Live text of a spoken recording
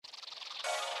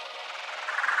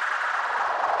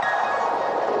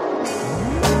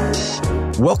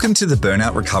Welcome to the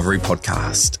Burnout Recovery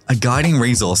Podcast, a guiding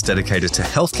resource dedicated to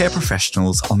healthcare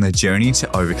professionals on their journey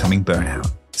to overcoming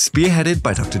burnout. Spearheaded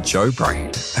by Dr. Joe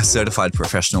Braid, a certified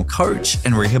professional coach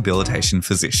and rehabilitation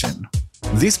physician.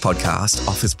 This podcast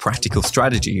offers practical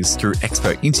strategies through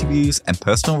expert interviews and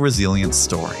personal resilience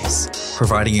stories,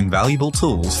 providing invaluable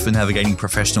tools for navigating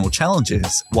professional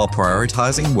challenges while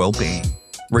prioritizing well-being.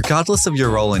 Regardless of your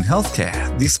role in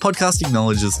healthcare, this podcast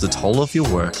acknowledges the toll of your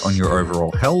work on your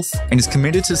overall health and is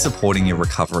committed to supporting your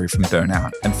recovery from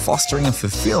burnout and fostering a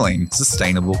fulfilling,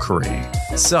 sustainable career.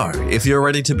 So, if you're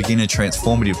ready to begin a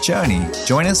transformative journey,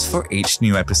 join us for each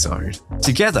new episode.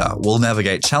 Together, we'll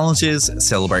navigate challenges,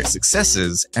 celebrate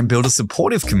successes, and build a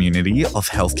supportive community of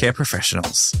healthcare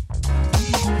professionals.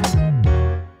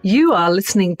 You are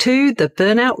listening to the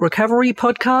Burnout Recovery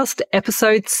Podcast,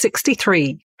 episode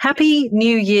 63. Happy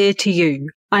New Year to you.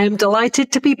 I am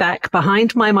delighted to be back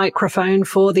behind my microphone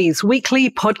for these weekly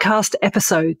podcast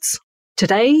episodes.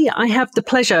 Today, I have the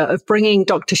pleasure of bringing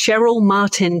Dr. Cheryl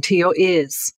Martin to your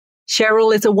ears.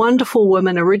 Cheryl is a wonderful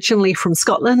woman originally from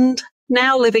Scotland,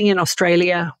 now living in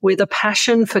Australia with a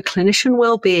passion for clinician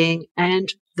well-being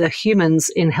and the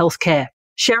humans in healthcare.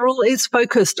 Cheryl is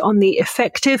focused on the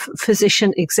effective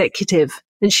physician executive,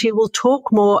 and she will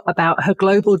talk more about her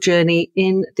global journey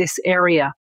in this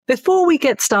area. Before we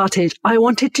get started, I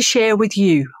wanted to share with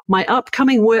you my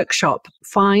upcoming workshop,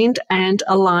 Find and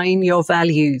Align Your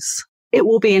Values. It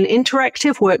will be an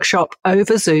interactive workshop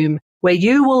over Zoom where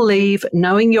you will leave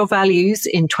knowing your values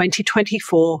in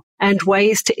 2024 and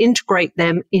ways to integrate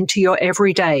them into your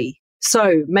everyday.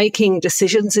 So making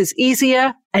decisions is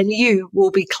easier and you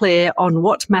will be clear on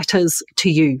what matters to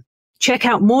you. Check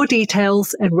out more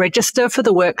details and register for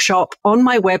the workshop on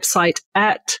my website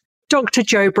at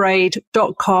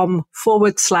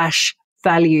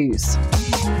drjoebraid.com/values.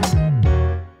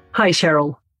 Hi,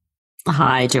 Cheryl.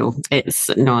 Hi, Joe.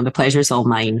 The pleasure's all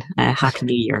mine. Happy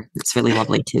New Year. It's really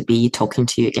lovely to be talking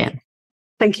to you again.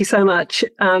 Thank you so much.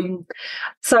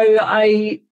 So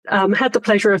I had the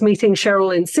pleasure of meeting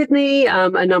Cheryl in Sydney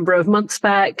a number of months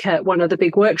back at one of the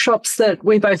big workshops that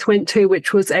we both went to,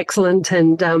 which was excellent.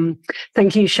 And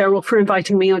thank you, Cheryl, for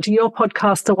inviting me onto your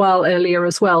podcast a while earlier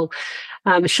as well.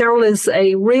 Cheryl is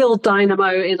a real dynamo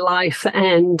in life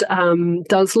and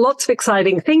does lots of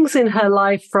exciting things in her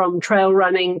life, from trail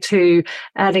running to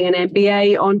adding an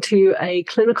MBA onto a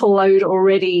clinical load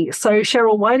already. So,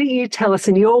 Cheryl, why don't you tell us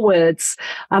in your words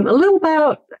a little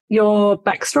about your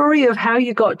backstory of how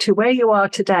you got to where you are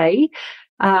today,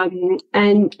 and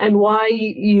why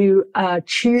you are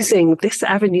choosing this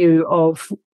avenue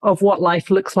of what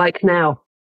life looks like now.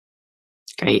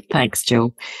 Great. Thanks,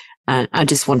 Joe. I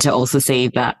just want to also say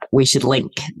that we should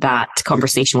link that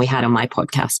conversation we had on my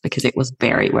podcast because it was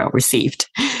very well received.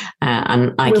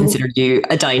 And I consider you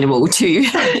a dynamo too.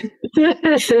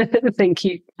 Thank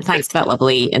you. Thanks for that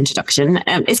lovely introduction.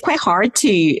 It's quite hard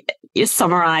to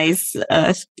summarize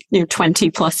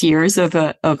 20 plus years of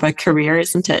a career,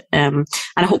 isn't it? And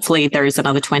hopefully there's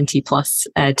another 20 plus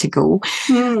to go.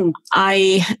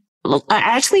 I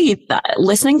actually,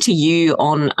 listening to you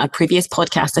on a previous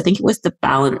podcast, I think it was the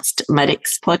Balanced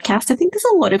Medics podcast. I think there's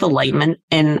a lot of alignment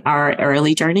in our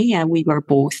early journey. We were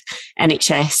both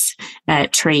NHS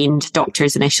trained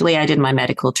doctors initially. I did my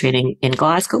medical training in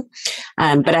Glasgow,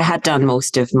 but I had done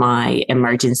most of my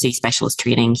emergency specialist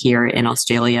training here in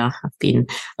Australia. I've been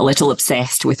a little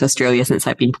obsessed with Australia since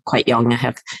I've been quite young. I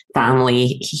have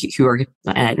family who are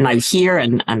now here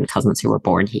and cousins who were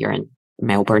born here in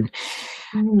Melbourne.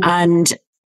 And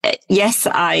yes,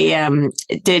 I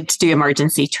did do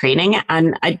emergency training,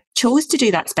 and I chose to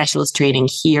do that specialist training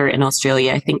here in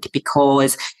Australia, I think,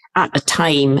 because at the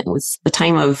time, it was the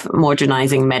time of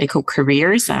modernising medical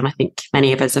careers. And I think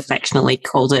many of us affectionately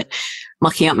called it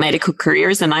mucking up medical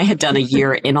careers. And I had done a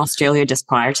year in Australia just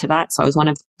prior to that. So I was one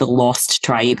of the lost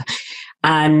tribe.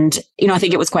 And, I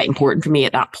think it was quite important for me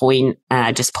at that point,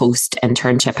 just post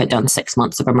internship, I'd done 6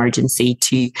 months of emergency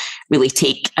to really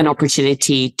take an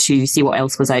opportunity to see what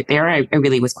else was out there. I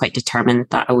really was quite determined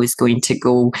that I was going to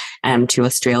go to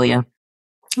Australia.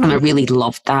 And I really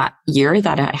loved that year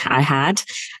that I had.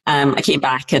 I came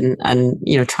back and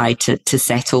tried to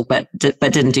settle, but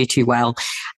didn't do too well.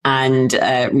 And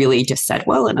really just said,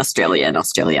 well, in Australia.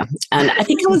 And I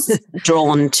think I was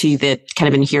drawn to the kind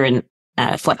of inherent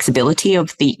flexibility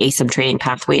of the ASIM training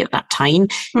pathway at that time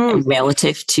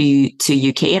relative to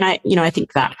UK. And I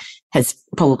think that has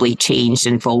probably changed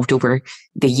and evolved over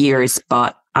the years,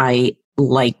 but I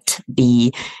liked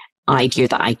the idea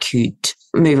that I could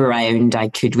move around, I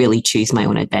could really choose my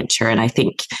own adventure. And I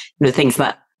think the things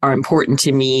that are important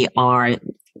to me are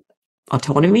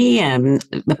autonomy, a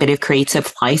bit of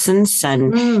creative license,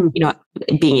 and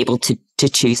being able to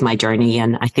choose my journey.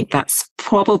 And I think that's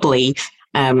probably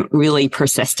really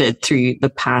persisted through the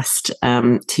past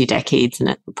 2 decades, and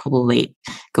it probably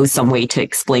goes some way to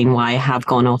explain why I have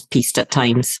gone off piste at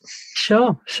times.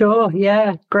 Sure.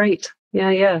 Yeah, great.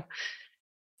 Yeah.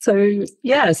 So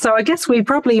I guess we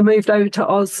probably moved over to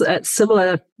Oz at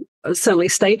similar, certainly,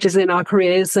 stages in our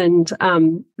careers, and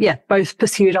both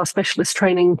pursued our specialist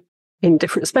training in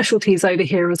different specialties over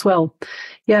here as well.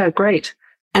 Yeah, great.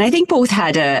 And I think both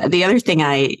had the other thing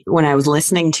when I was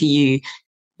listening to you,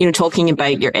 talking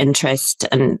about your interest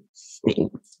in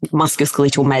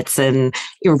musculoskeletal medicine,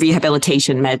 your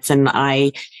rehabilitation medicine.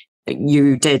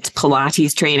 You did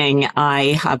Pilates training.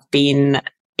 I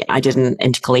did an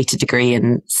intercalated degree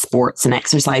in sports and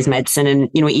exercise medicine. And,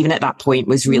 even at that point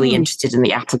was really interested in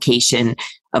the application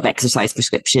of exercise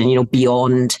prescription,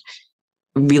 beyond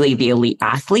really the elite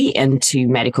athlete into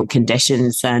medical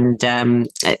conditions. And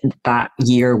that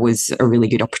year was a really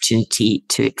good opportunity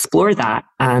to explore that.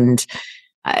 And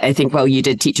I think, well, you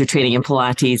did teacher training in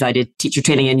Pilates, I did teacher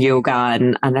training in yoga,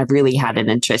 and I've really had an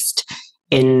interest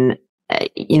in,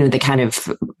 the kind of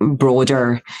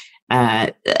broader,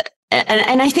 and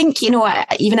I think,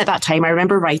 even at that time, I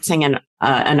remember writing an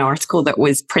article that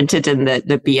was printed in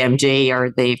the BMJ, or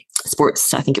the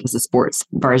sports, I think it was the sports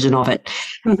version of it.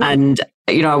 Mm-hmm. And,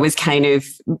 I was kind of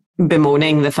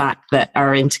bemoaning the fact that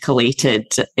our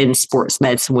intercalated in sports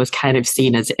medicine was kind of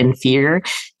seen as inferior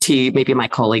to maybe my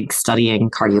colleagues studying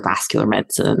cardiovascular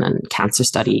medicine and cancer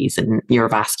studies and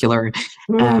neurovascular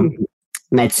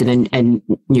medicine and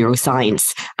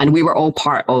neuroscience. And we were all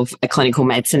part of a clinical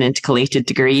medicine intercalated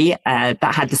degree that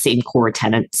had the same core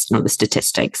tenets, the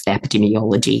statistics, the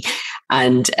epidemiology.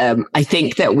 And I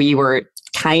think that we were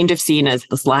kind of seen as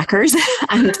the slackers.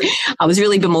 And I was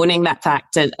really bemoaning that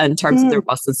fact in terms of the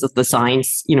robustness of the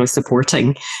science,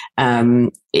 supporting,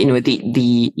 the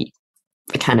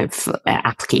kind of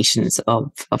applications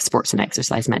of sports and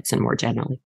exercise medicine more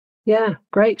generally. Yeah,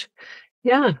 great.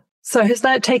 Yeah. So has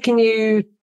that taken you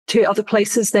to other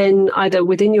places then, either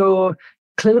within your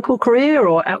clinical career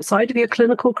or outside of your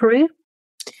clinical career?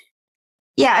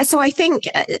 Yeah, so I think,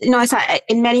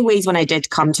 in many ways, when I did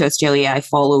come to Australia, I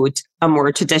followed a more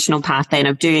traditional path then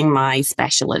of doing my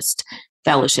specialist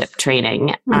fellowship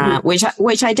training,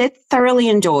 which I did thoroughly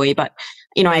enjoy. But,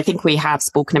 I think we have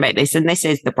spoken about this, and this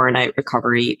is the Burnout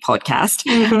Recovery podcast.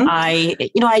 Mm-hmm.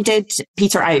 I did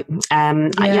peter out.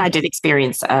 I did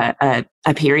experience a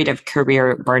period of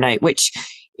career burnout, which,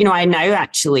 I now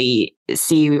actually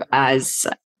see as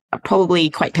probably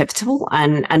quite pivotal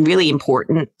and really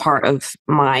important part of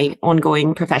my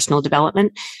ongoing professional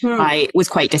development. I was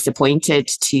quite disappointed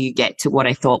to get to what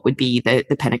I thought would be the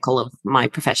pinnacle of my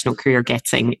professional career,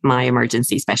 getting my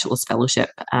emergency specialist fellowship,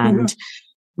 and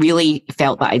really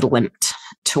felt that I'd limped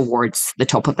towards the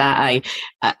top of that.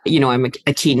 I'm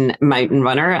a keen mountain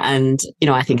runner, and,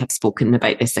 I think I've spoken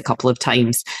about this a couple of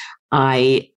times.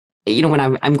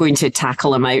 When I'm going to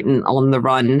tackle a mountain on the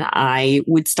run, I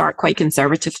would start quite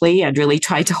conservatively. I'd really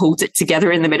try to hold it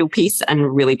together in the middle piece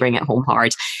and really bring it home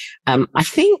hard. I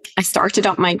think I started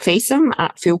up Mount Facem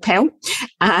at full pelt,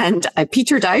 and I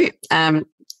petered out,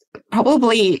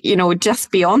 probably,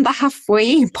 just beyond the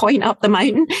halfway point up the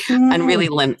mountain, and really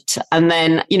limped. And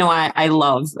then, I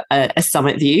love a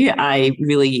summit view. I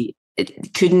really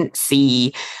couldn't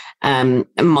see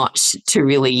much to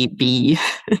really be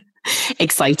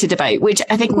excited about, which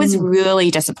I think was really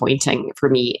disappointing for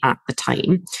me at the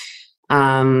time.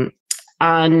 And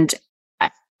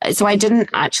so I didn't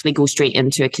actually go straight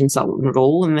into a consultant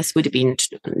role, and this would have been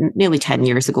nearly 10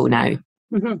 years ago now.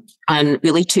 And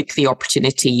really took the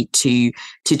opportunity to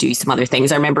do some other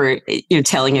things. I remember,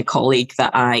 telling a colleague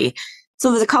that so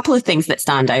there's a couple of things that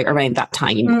stand out around that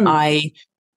time. I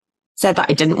said that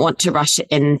I didn't want to rush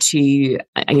into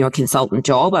a consultant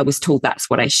job. I was told that's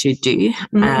what I should do.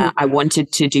 I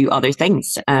wanted to do other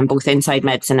things, both inside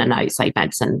medicine and outside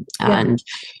medicine. Yeah.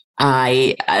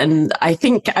 And I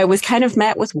think I was kind of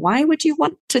met with, why would you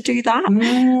want to do that?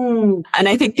 And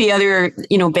I think the other,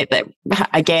 bit that,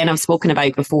 again, I've spoken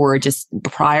about before, just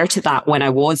prior to that, when I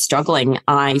was struggling,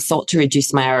 I sought to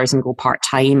reduce my hours and go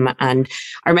part-time. And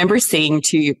I remember saying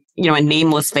to, a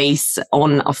nameless face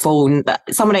on a phone, that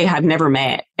somebody I had never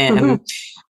met,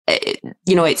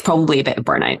 it's probably a bit of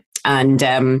burnout. And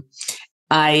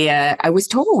I was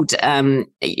told, don't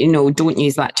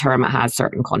use that term, it has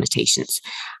certain connotations.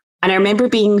 And I remember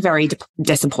being very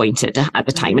disappointed at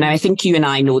the time. And I think you and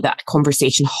I know that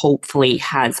conversation hopefully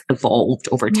has evolved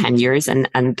over 10 years. And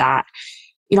that,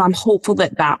 I'm hopeful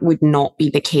that would not be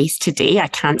the case today. I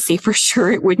can't say for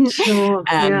sure it wouldn't. Sure,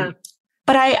 yeah.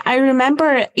 But I remember,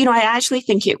 I actually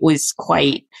think it was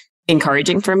quite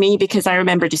encouraging for me, because I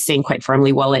remember just saying quite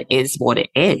firmly, well, it is what it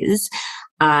is.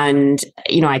 And,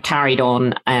 I carried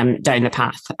on down the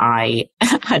path I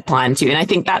had planned to. And I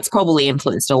think that's probably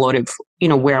influenced a lot of,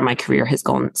 where my career has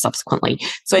gone subsequently.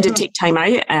 So I did take time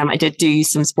out. I did do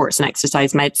some sports and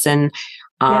exercise medicine.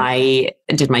 Yeah. I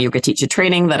did my yoga teacher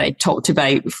training that I talked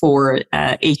about for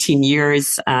 18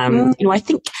 years. I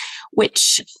think,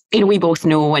 which, we both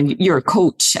know, and you're a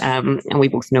coach, and we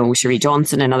both know Cheryl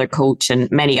Johnson, another coach, and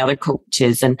many other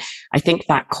coaches. And I think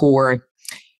that core,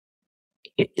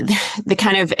 the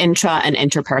kind of intra and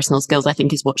interpersonal skills, I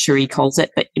think, is what Cheryl calls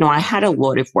it. But, I had a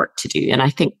lot of work to do. And I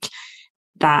think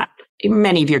that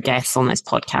many of your guests on this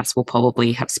podcast will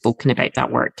probably have spoken about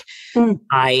that work.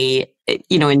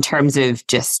 In terms of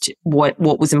just what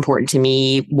was important to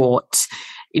me, what,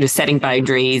 setting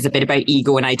boundaries, a bit about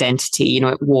ego and identity,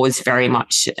 it was very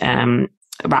much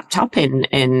wrapped up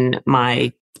in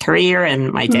my career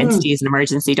and my identity as an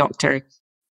emergency doctor.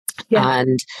 Yeah.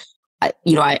 And,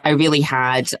 I really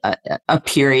had a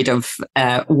period of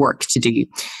work to do.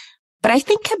 But I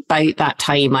think about that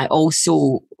time, I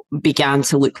also began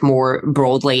to look more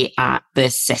broadly at the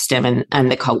system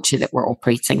and the culture that we're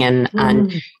operating in.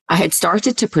 And I had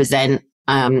started to present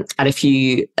at a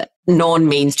few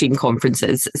non-mainstream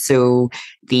conferences. So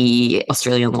the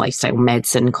Australian Lifestyle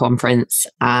Medicine Conference,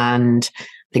 and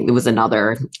I think there was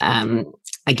another,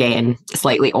 again,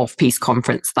 slightly off-piece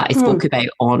conference that I spoke about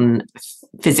on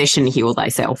Physician Heal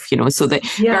Thyself, so that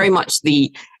very much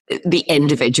the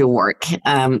individual work,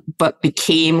 but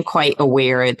became quite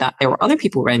aware that there were other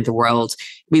people around the world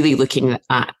really looking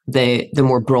at the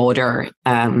more broader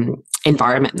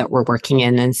environment that we're working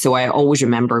in. And so I always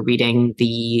remember reading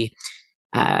the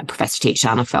Professor Tate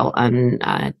Shanafelt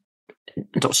and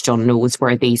Dr. John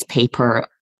Noseworthy's paper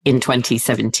in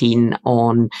 2017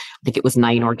 on, I think it was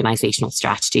 9 organizational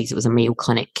strategies. It was a Mayo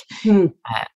Clinic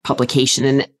publication,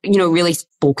 and, really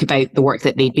spoke about the work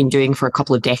that they'd been doing for a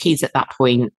couple of decades at that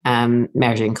point,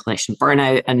 measuring clinician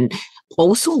burnout, and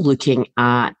also looking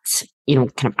at, kind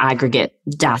of aggregate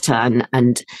data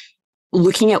and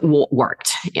looking at what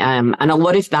worked. And a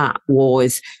lot of that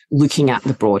was looking at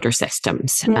the broader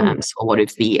systems. So a lot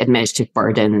of the administrative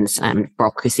burdens and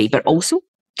bureaucracy, but also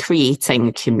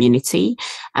creating community,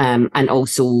 and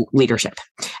also leadership,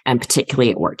 and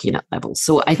particularly at work unit level.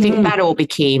 So I think that all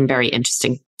became very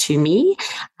interesting to me.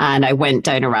 And I went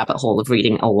down a rabbit hole of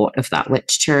reading a lot of that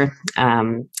literature.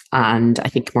 And I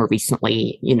think more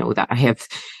recently, that I have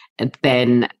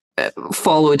then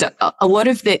followed a lot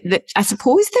of the I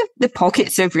suppose the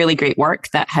pockets of really great work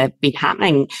that have been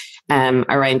happening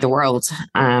around the world,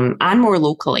 and more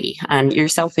locally, and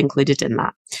yourself included in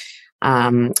that.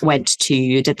 Did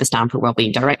the Stanford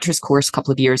Wellbeing Directors course a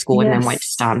couple of years ago, and then went to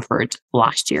Stanford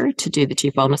last year to do the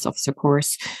Chief Wellness Officer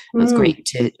course. It was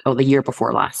great the year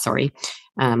before last, sorry.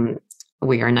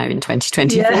 We are now in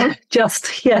 2024.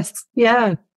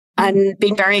 Yeah. And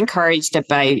being very encouraged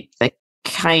about the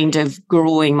kind of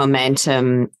growing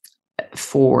momentum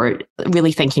for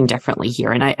really thinking differently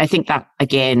here. And I think that,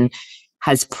 again,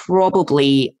 has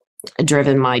probably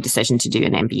driven my decision to do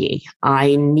an MBA.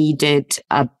 I needed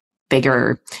I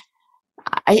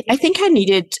think I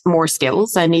needed more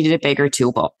skills. I needed a bigger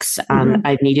toolbox, and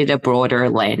I needed a broader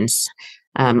lens.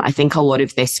 I think a lot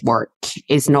of this work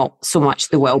is not so much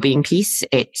the well-being piece.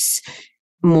 It's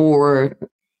more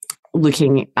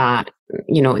looking at,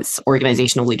 it's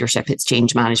organizational leadership, it's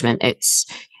change management, it's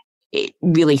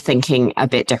really thinking a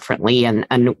bit differently and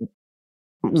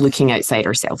looking outside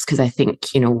ourselves. Because I think,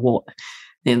 what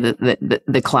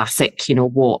the classic,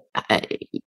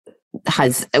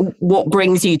 what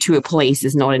brings you to a place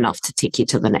is not enough to take you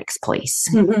to the next place.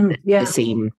 The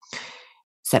same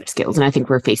set of skills. And I think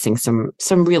we're facing some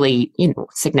really,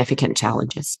 significant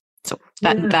challenges. So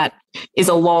that is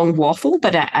a long waffle,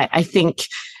 but I think,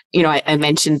 I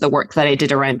mentioned the work that I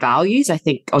did around values. I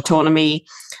think autonomy,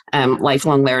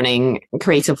 lifelong learning,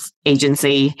 creative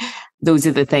agency, those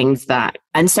are the things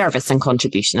and service and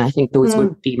contribution. I think those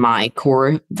would be my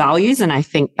core values. And I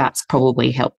think that's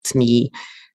probably helped me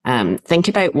think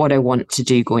about what I want to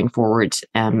do going forward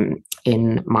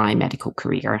in my medical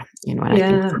career. And I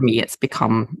think for me, it's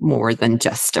become more than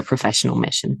just a professional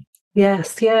mission.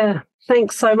 Yes, yeah.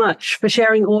 Thanks so much for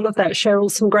sharing all of that,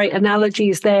 Cheryl. Some great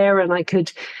analogies there, and I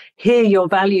could hear your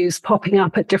values popping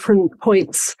up at different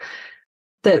points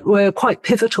that were quite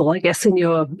pivotal, I guess, in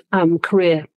your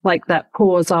career, like that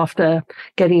pause after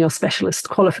getting your specialist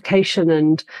qualification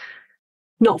and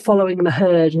not following the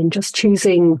herd and just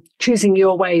choosing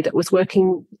your way that was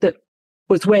working, that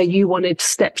was where you wanted to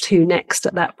step to next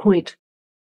at that point.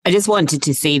 I just wanted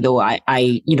to say though, I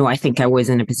think I was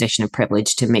in a position of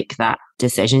privilege to make that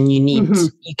decision.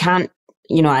 You can't,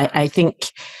 I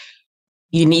think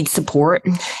you need support.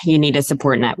 You need a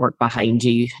support network behind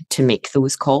you to make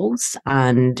those calls.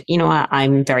 And,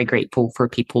 I'm very grateful for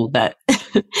people that,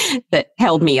 that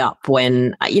held me up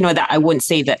when, that I wouldn't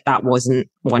say that wasn't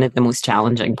one of the most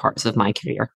challenging parts of my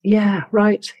career. Yeah,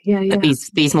 right. Yeah. But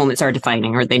these moments are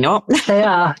defining, are they not? They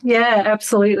are. Yeah,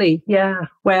 absolutely. Yeah.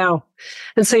 Wow.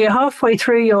 And so you're halfway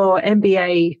through your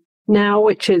MBA now,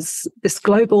 which is this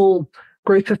global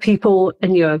group of people,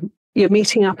 and you're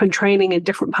meeting up and training in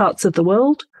different parts of the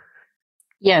world.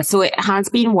 Yeah, so it has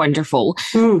been wonderful.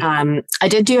 I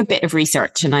did do a bit of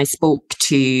research, and I spoke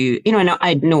to,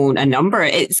 I'd known a number.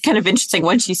 It's kind of interesting.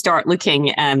 Once you start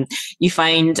looking, you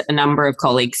find a number of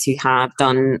colleagues who have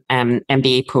done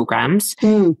MBA programs.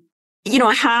 I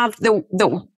have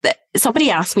somebody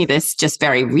asked me this just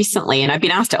very recently, and I've been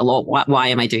asked it a lot. Why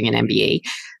am I doing an MBA?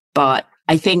 But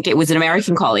I think it was an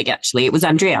American colleague, actually. It was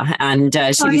Andrea. And she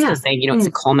was just saying, it's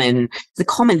a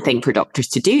common thing for doctors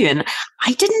to do. And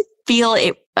I didn't feel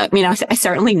it. I mean, I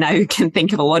certainly now can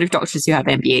think of a lot of doctors who have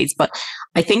MBAs, but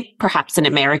I think perhaps in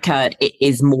America it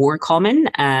is more common.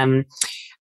 I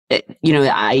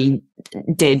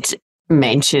did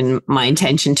mention my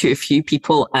intention to a few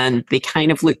people, and they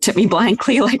kind of looked at me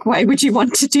blankly, like, why would you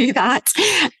want to do that?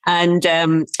 And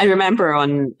I remember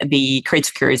on the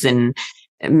Creative Careers in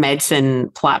Medicine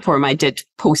platform, I did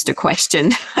post a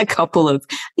question I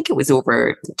think it was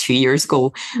over 2 years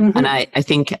ago, and I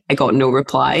think I got no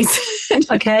replies.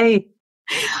 Okay.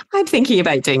 I'm thinking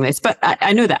about doing this, but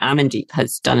I know that Amandeep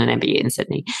has done an MBA in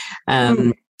Sydney.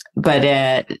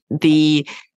 But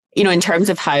in terms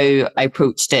of how I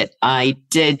approached it, I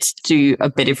did do a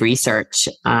bit of research,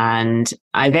 and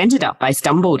I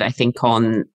stumbled, I think,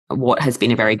 on what has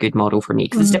been a very good model for me,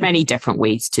 because there's many different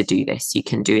ways to do this. You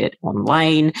can do it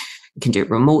online, you can do it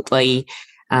remotely.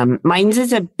 Mine's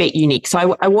is a bit unique.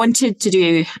 So I wanted to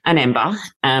do an MBA,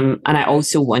 and I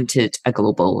also wanted a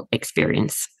global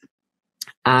experience.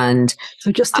 And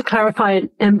so just to clarify, an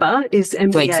MBA is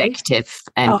MBA? So executive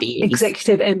MBA.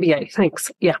 Executive MBA, thanks.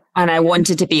 Yeah. And I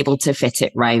wanted to be able to fit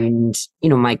it around,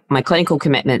 my clinical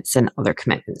commitments and other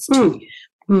commitments too.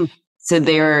 So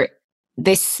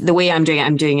the way I'm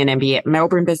doing an MBA at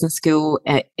Melbourne Business School.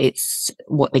 It's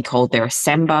what they call their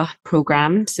SEMBA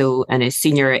program. So, and a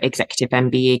senior executive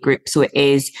MBA group. So it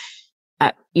is,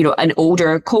 an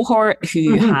older cohort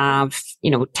who have,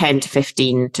 10 to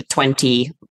 15 to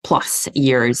 20 plus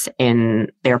years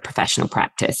in their professional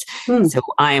practice. So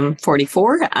I'm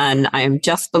 44 and I'm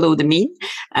just below the mean.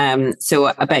 So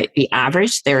about the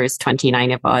average, there's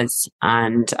 29 of us,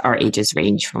 and our ages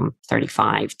range from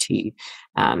 35 to,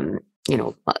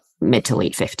 mid to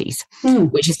late 50s,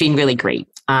 which has been really great.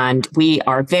 And we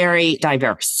are very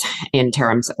diverse in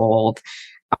terms of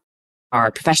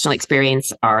our professional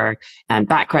experience, our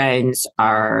backgrounds,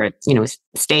 our,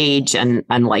 stage and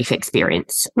life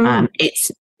experience. It's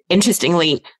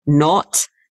interestingly not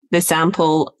the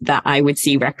sample that I would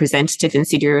see representative in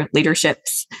senior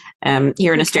leaderships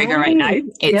here in Australia right now.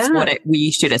 It's what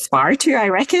we should aspire to, I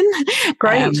reckon.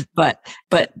 Great. But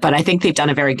I think they've done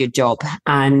a very good job.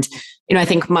 And, I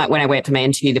think when I went for my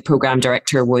interview, the program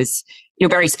director was,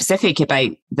 very specific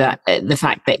about the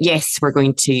fact that, yes, we're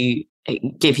going to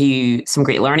give you some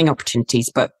great learning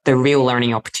opportunities, but the real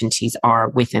learning opportunities are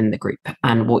within the group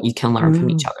and what you can learn from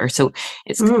each other. So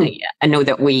it's, I know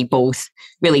that we both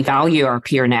really value our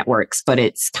peer networks, but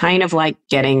it's kind of like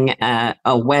getting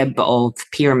a web of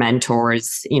peer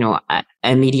mentors,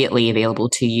 immediately available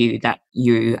to you that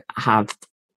you have,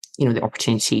 the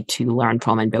opportunity to learn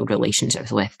from and build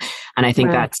relationships with. And I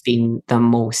think that's been the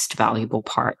most valuable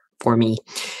part for me.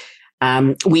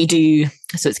 We do,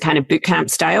 so it's kind of boot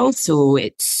camp style. So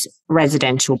it's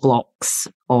residential blocks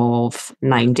of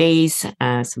 9 days.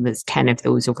 So there's 10 of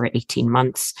those over 18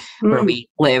 months where we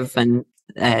live and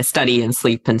study and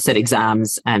sleep and sit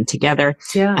exams together.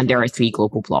 Yeah. And there are 3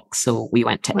 global blocks. So we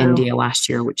went to India last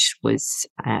year, which was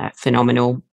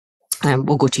phenomenal.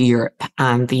 We'll go to Europe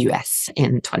and the US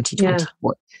in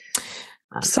 2024.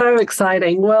 So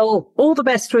exciting. Well, all the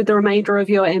best with the remainder of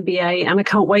your MBA. And I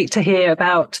can't wait to hear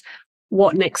about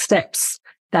what next steps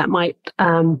that might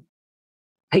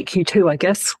take you to, I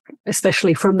guess,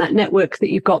 especially from that network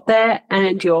that you've got there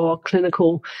and your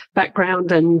clinical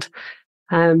background and,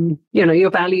 your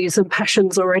values and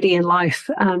passions already in life,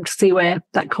 to see where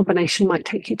that combination might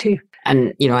take you to.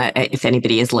 And, if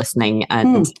anybody is listening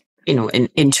and,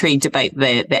 intrigued about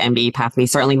the MBA pathway,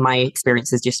 certainly my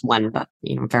experience is just one, but,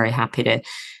 I'm very happy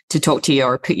to talk to you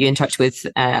or put you in touch with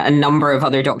a number of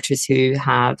other doctors who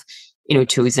have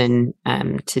chosen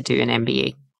to do an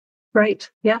MBA.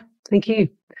 Great. Yeah. Thank you.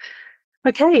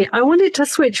 Okay, I wanted to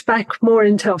switch back more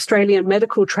into Australian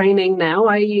medical training now.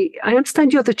 I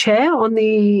understand you're the chair on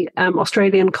the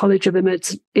Australian College of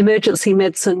Emergency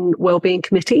Medicine Wellbeing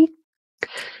Committee,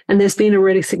 and there's been a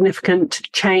really significant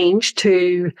change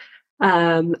to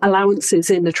allowances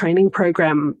in the training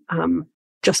program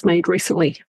just made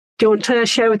recently. Do you want to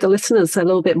share with the listeners a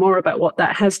little bit more about what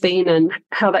that has been and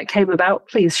how that came about,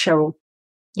 please, Cheryl?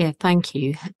 Yeah, thank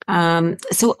you.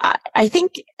 So I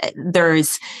think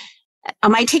I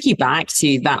might take you back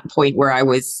to that point where I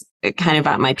was kind of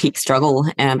at my peak struggle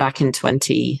back in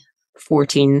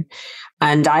 2014.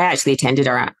 And I actually attended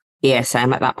our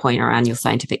ASM at that point, our annual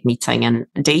scientific meeting. And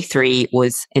day 3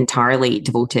 was entirely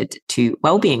devoted to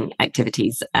wellbeing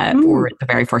activities for the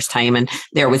very first time. And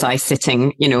there was I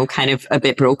sitting, kind of a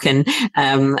bit broken,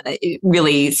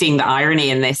 really seeing the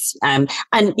irony in this. And,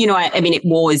 I mean, it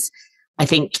was, I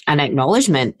think, an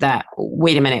acknowledgement that,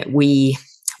 wait a minute, we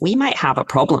might have a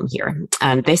problem here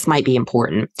and this might be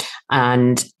important.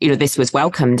 And, this was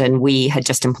welcomed. And we had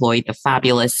just employed the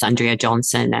fabulous Andrea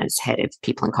Johnson as head of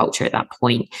people and culture at that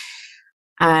point.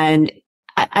 And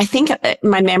I think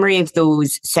my memory of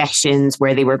those sessions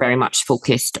where they were very much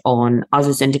focused on us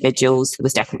as individuals, there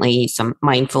was definitely some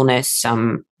mindfulness,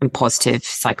 some positive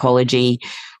psychology.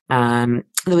 There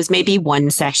was maybe one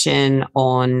session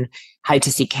on how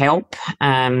to seek help,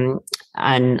 and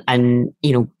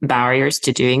barriers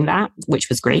to doing that, which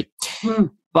was great.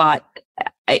 But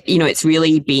it's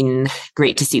really been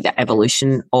great to see the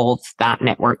evolution of that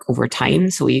network over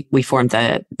time. So we formed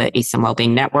the ASM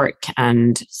Wellbeing Network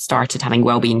and started having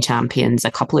wellbeing champions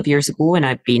a couple of years ago, and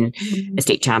I've been a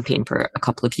state champion for a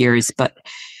couple of years. But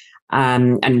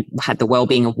and had the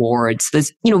Wellbeing Awards.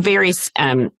 There's, various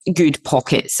good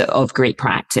pockets of great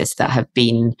practice that have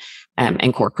been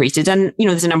incorporated. And,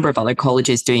 there's a number of other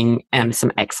colleges doing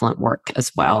some excellent work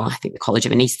as well. I think the College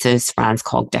of Anaesthetists, Franz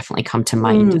Cog definitely come to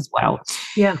mind as well.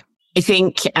 Yeah. I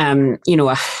think,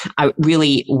 I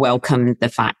really welcome the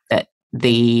fact that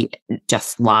they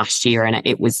just last year, and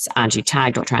it was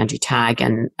Dr. Andrew Tagg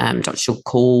and Dr. Joe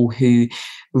Cole who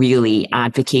really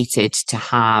advocated to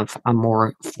have a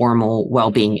more formal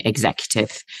wellbeing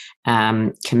executive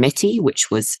committee,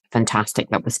 which was fantastic.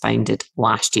 That was founded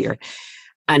last year.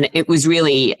 And it was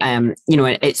really,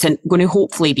 it's going to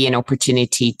hopefully be an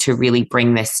opportunity to really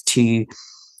bring this to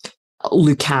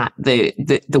look at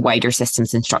the wider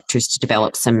systems and structures to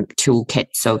develop some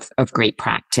toolkits of great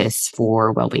practice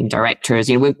for wellbeing directors.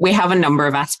 We have a number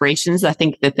of aspirations. I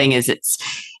think the thing is,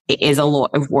 it is a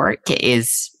lot of work. It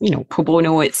is, pro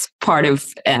bono. It's part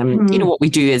of, what we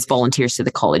do as volunteers to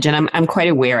the college. And I'm quite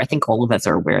aware, I think all of us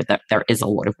are aware that there is a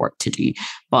lot of work to do,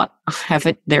 but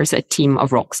there's a team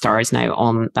of rock stars now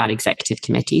on that executive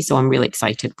committee. So I'm really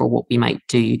excited for what we might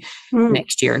do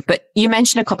next year. But you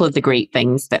mentioned a couple of the great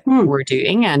things that we're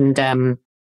doing. And,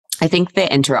 I think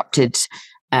the interrupted,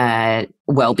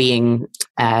 wellbeing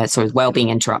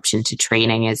interruption to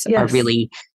training is a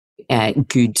really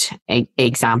good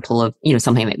example of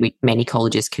something that many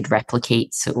colleges could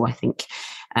replicate. So I think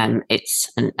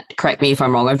it's, and correct me if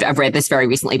I'm wrong, I've read this very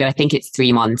recently, but I think it's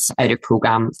 3 months out of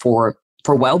program for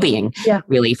wellbeing,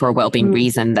 really for a wellbeing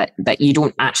reason that you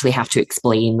don't actually have to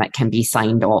explain, that can be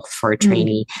signed off for a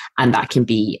trainee. And that can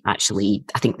be actually,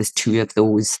 I think there's 2 of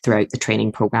those throughout the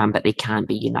training program, but they can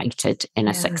be united in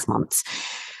a 6 months.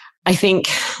 I think,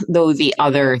 though,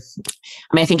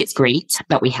 I think it's great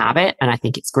that we have it, and I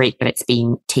think it's great that it's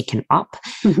being taken up.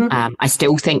 I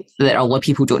still think that a lot of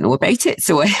people don't know about it.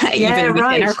 So even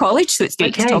within our college, so it's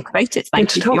great to talk about it.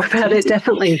 Thank you to talk about it,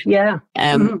 definitely. Yeah.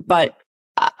 But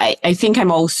I think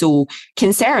I'm also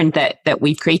concerned that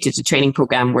we've created a training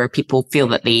program where people feel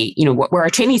that where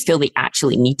our trainees feel they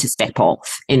actually need to step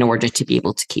off in order to be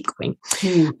able to keep going.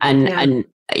 And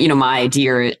my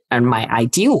idea and my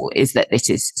ideal is that this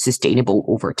is sustainable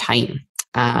over time.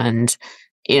 And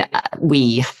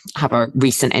we have a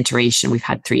recent iteration. We've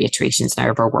had 3 iterations now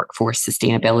of our workforce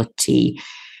sustainability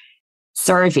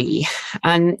survey.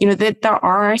 And, there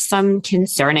are some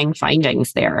concerning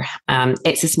findings there.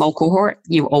 It's a small cohort.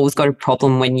 You've always got a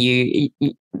problem when you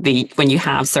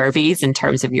have surveys in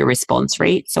terms of your response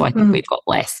rate. So I think we've got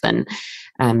less than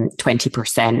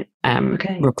 20%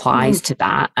 replies to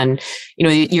that. And,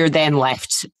 you're then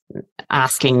left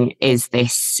asking, is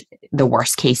this the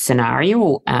worst case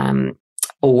scenario?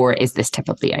 Or is this tip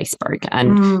of the iceberg?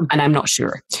 And I'm not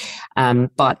sure.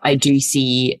 But I do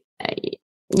see,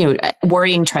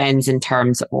 worrying trends in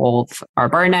terms of our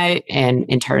burnout and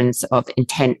in terms of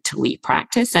intent to leave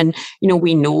practice. And,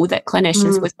 we know that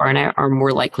clinicians with burnout are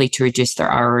more likely to reduce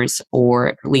their hours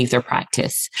or leave their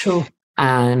practice. Sure.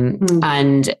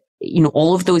 And,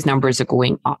 all of those numbers are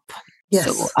going up. Yes.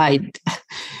 So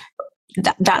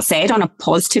that said, on a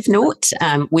positive note,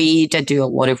 we did do a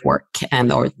lot of work,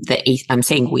 I'm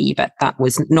saying we, but that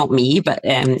was not me, but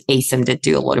ASIM did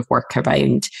do a lot of work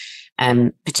around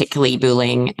particularly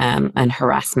bullying and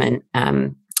harassment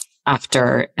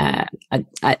after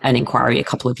an inquiry a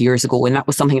couple of years ago. And that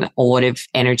was something that a lot of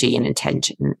energy and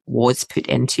intention was put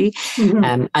into.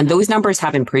 Mm-hmm. And those numbers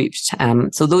have improved.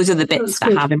 So those are the bits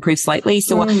that have improved slightly.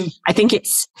 So I think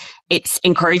it's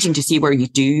encouraging to see where you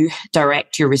do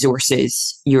direct your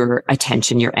resources, your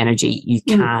attention, your energy, you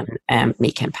can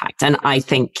make impact. And I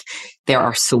think there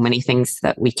are so many things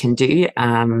that we can do.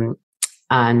 And,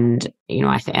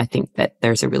 I think that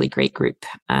there's a really great group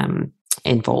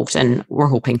involved, and we're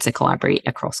hoping to collaborate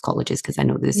across colleges, because I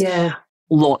know there's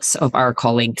lots of our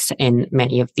colleagues in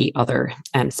many of the other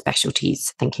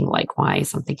specialties thinking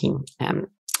likewise. I'm thinking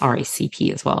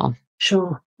RACP as well.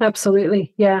 Sure,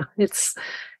 absolutely. Yeah, it's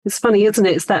funny, isn't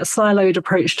it? It's that siloed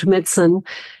approach to medicine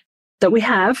that we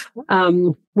have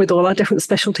with all our different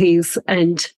specialties,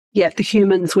 and yet the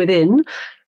humans within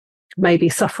may be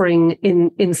suffering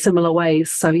in similar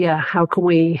ways. So how can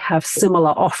we have similar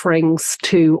offerings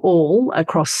to all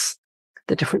across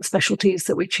the different specialties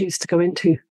that we choose to go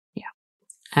into?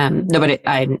 No, but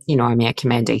I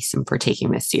commend ASIM for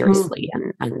taking this seriously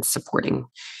and supporting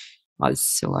us.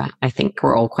 So I think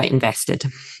we're all quite invested.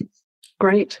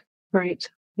 Great.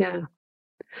 Yeah.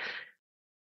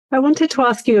 I wanted to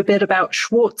ask you a bit about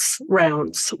Schwartz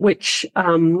rounds, which,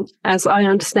 as I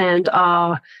understand,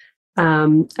 are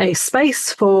a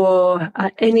space for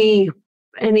any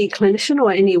clinician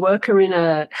or any worker in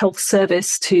a health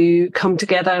service to come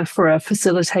together for a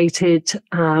facilitated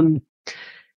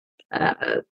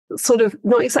sort of,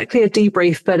 not exactly a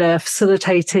debrief, but a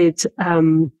facilitated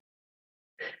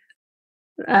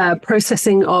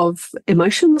processing of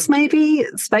emotions, maybe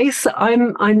space.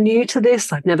 I'm new to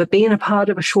this. I've never been a part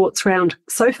of a Schwartz round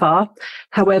so far.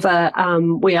 However,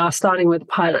 we are starting with a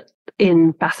pilot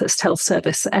in Bathurst Health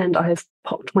Service, and I've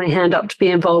popped my hand up to be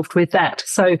involved with that.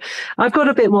 So I've got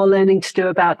a bit more learning to do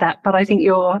about that, but I think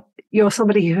you're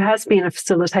somebody who has been a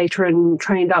facilitator and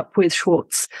trained up with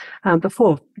Schwartz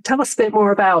before. Tell us a bit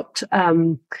more about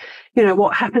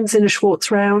what happens in a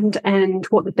Schwartz round and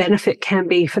what the benefit can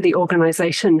be for the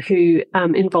organisation who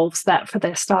involves that for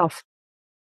their staff.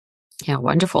 Yeah,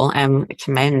 wonderful. I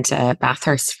commend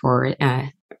Bathurst for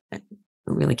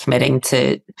really committing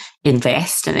to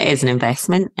invest, and it is an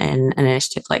investment in an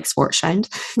initiative like Schwartz Round.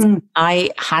 I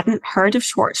hadn't heard of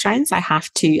Schwartz Rounds, I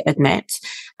have to admit,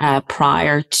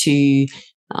 prior to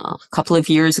a couple of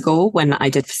years ago when I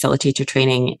did facilitator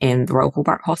training in the Royal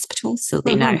Hobart Hospital. So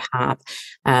they now have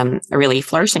a really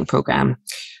flourishing program.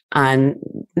 And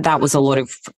that was a lot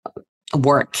of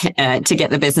work to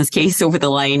get the business case over the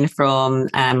line from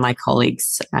my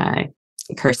colleagues,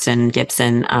 Kirsten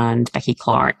Gibson and Becky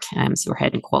Clark, so we're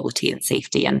head in quality and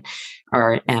safety, and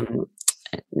our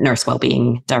nurse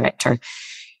wellbeing director,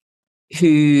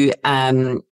 who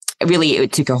really,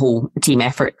 it took a whole team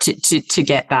effort to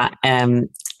get that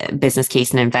business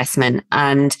case and investment.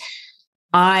 And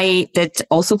I did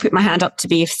also put my hand up to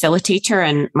be a facilitator,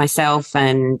 and myself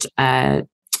and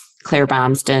Claire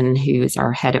Bamsden, who is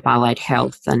our head of allied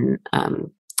health and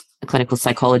a clinical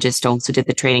psychologist, also did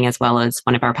the training, as well as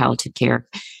one of our palliative care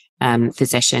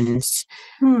physicians,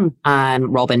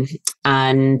 Robin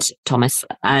and Thomas.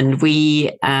 And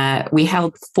we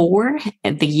held 4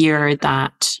 the year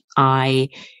that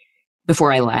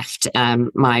before I left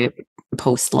my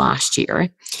post last year,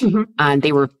 and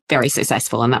they were very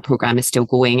successful, and that program is still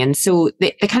going. And so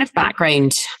the kind of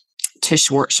background to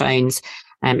Schwartz Rounds,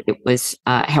 it was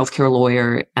a healthcare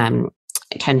lawyer,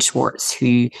 Ken Schwartz,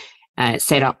 who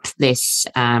set up this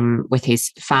with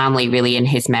his family, really in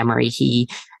his memory. He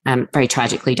very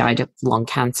tragically died of lung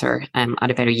cancer at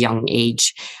a very young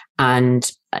age. And,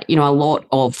 a lot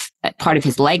of part of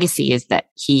his legacy is that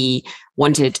he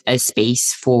wanted a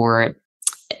space for,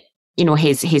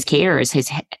 his carers,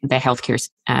 the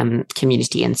healthcare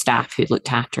community and staff who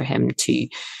looked after him to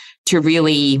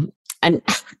really. And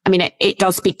I mean, it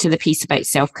does speak to the piece about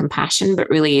self-compassion, but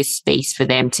really is space for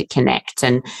them to connect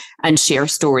and share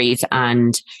stories.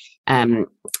 And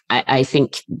I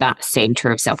think that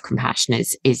center of self-compassion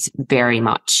is very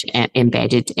much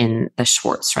embedded in the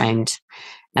Schwartz Round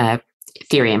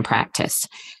theory and practice.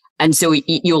 And so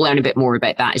you'll learn a bit more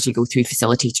about that as you go through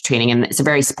facilitator training. And it's a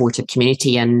very supportive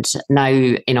community. And now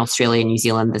in Australia and New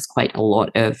Zealand, there's quite a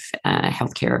lot of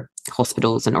healthcare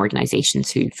hospitals and organizations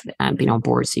who've been on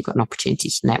board. So you've got an opportunity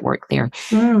to network there.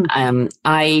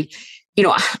 I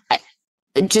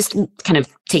just kind of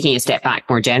taking a step back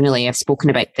more generally, I've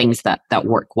spoken about things that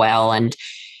work well. And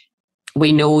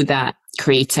we know that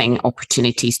creating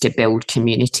opportunities to build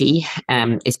community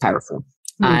is powerful.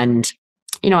 And,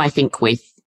 I think with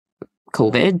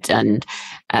COVID and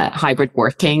hybrid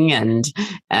working and,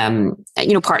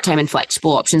 part-time and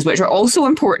flexible options, which are also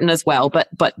important as well, but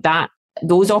that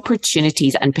those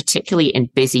opportunities, and particularly in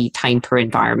busy time per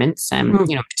environments,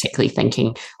 particularly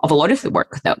thinking of a lot of the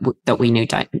work that we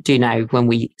do now, when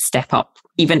we step up,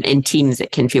 even in teams,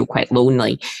 it can feel quite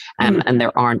lonely, and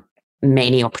there aren't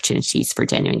many opportunities for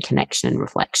genuine connection and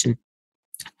reflection.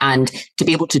 And to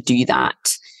be able to do that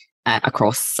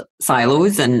across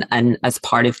silos and as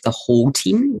part of the whole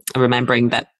team, remembering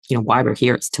that, why we're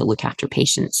here is to look after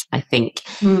patients. I think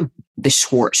the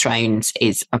Schwartz round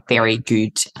is a very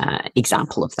good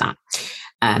example of that.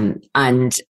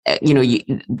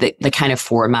 The kind of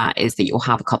format is that you'll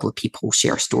have a couple of people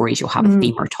share stories. You'll have a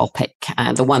theme or topic.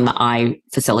 The one that I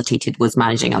facilitated was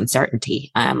managing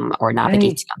uncertainty, or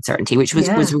navigating uncertainty, which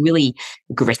was a really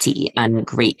gritty and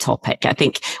great topic. I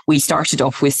think we started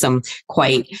off with some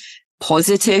quite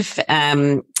positive.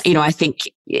 I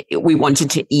think we wanted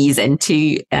to ease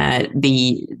into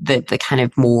the kind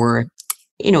of more,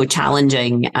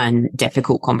 challenging and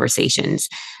difficult conversations.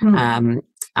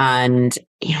 And,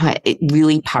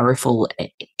 really powerful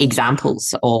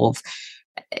examples of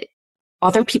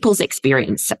other people's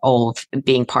experience of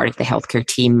being part of the healthcare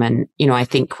team. And, I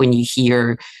think when you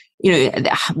hear,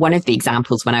 one of the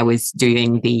examples when I was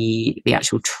doing the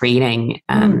actual training,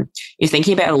 you're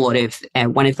thinking about a lot of,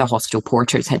 one of the hospital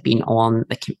porters had been on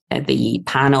the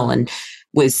panel and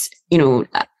was,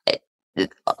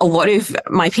 a lot of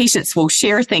my patients will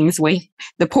share things with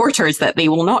the porters that they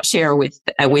will not share with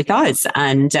us.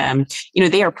 And,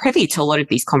 they are privy to a lot of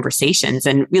these conversations,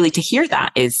 and really to hear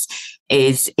that is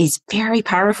very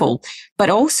powerful,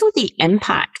 but also the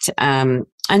impact. And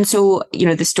so,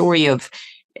 the story of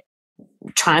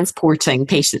transporting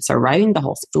patients around the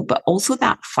hospital, but also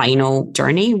that final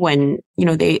journey when,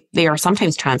 they are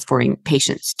sometimes transporting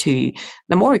patients to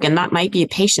the morgue, and that might be a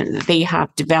patient that they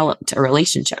have developed a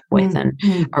relationship with and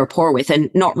a rapport with,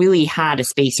 and not really had a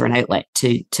space or an outlet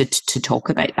to talk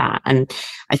about that. And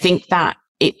I think that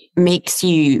it makes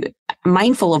you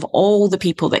mindful of all the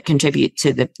people that contribute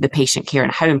to the patient care,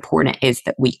 and how important it is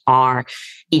that we are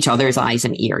each other's eyes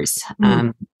and ears.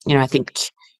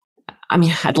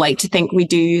 I'd like to think we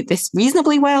do this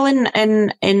reasonably well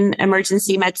in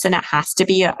emergency medicine. It has to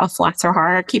be a flatter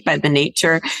hierarchy by the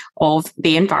nature of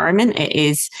the environment. It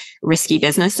is risky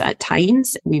business at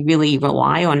times. We really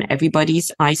rely on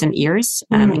everybody's eyes and ears,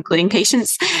 including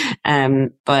patients.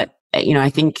 But I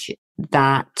think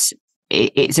that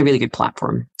it's a really good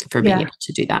platform for being able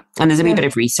to do that. And there's a wee bit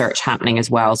of research happening as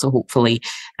well. So hopefully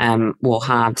we'll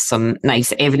have some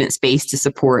nice evidence base to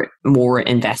support more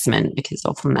investment, because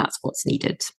often that's what's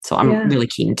needed. So I'm really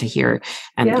keen to hear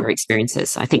your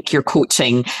experiences. I think your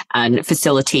coaching and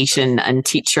facilitation and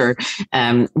teacher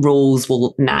roles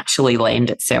will naturally lend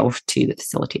itself to the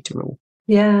facilitator role.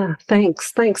 Yeah,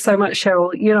 thanks. Thanks so much,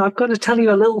 Cheryl. I've got to tell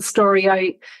you a little story.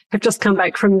 I have just come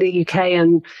back from the UK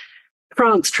and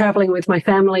France, traveling with my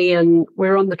family, and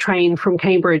we're on the train from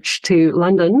Cambridge to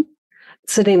London,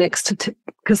 sitting next to,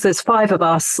 because there's 5 of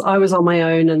us. I was on my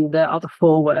own and the other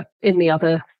 4 were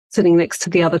sitting next to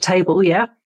the other table. Yeah.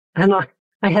 And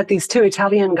I had these 2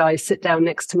 Italian guys sit down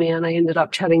next to me, and I ended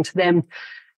up chatting to them.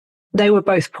 They were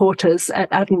both porters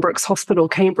at Addenbrooke's Hospital,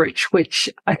 Cambridge, which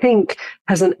I think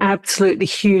has an absolutely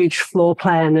huge floor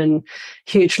plan and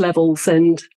huge levels.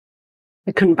 And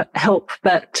I couldn't help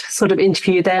but sort of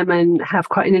interview them and have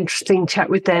quite an interesting chat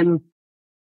with them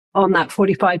on that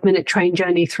 45-minute train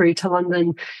journey through to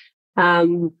London.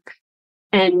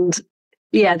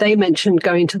 They mentioned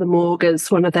going to the morgue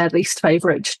as one of their least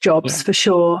favourite jobs for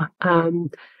sure.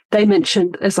 They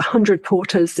mentioned there's 100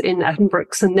 porters in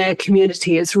Addenbrooke's, and their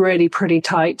community is really pretty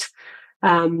tight.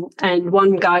 And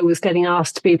one guy was getting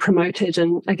asked to be promoted,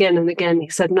 and again, he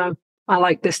said, no, I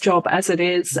like this job as it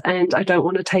is, and I don't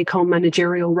want to take on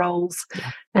managerial roles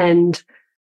and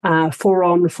 4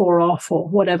 on, 4 off, or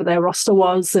whatever their roster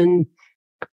was. And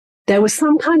there was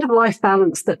some kind of life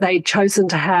balance that they'd chosen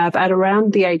to have at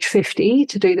around the age 50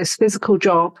 to do this physical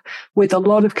job with a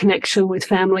lot of connection with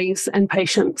families and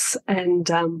patients. And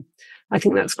I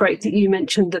think that's great that you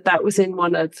mentioned that was in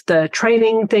one of the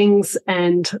training things.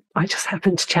 And I just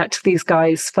happened to chat to these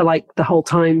guys for like the whole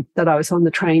time that I was on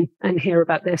the train and hear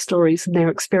about their stories and their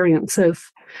experience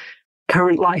of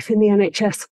current life in the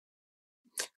NHS.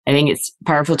 I think it's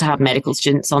powerful to have medical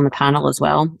students on the panel as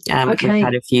well. We've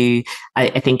had a few.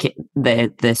 I think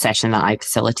the session that I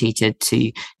facilitated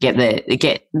to get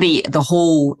the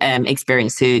whole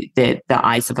experience through the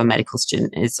eyes of a medical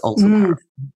student is also powerful.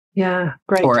 Yeah.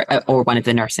 Great. Or one of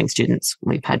the nursing students.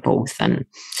 We've had both, and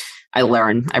I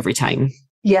learn every time.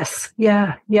 Yes.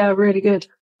 Yeah. Yeah. Really good.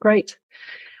 Great.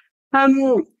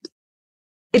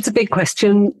 It's a big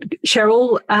question,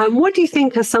 Cheryl. What do you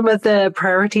think are some of the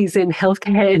priorities in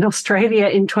healthcare in Australia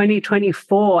in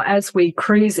 2024 as we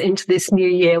cruise into this new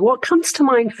year? What comes to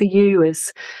mind for you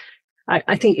as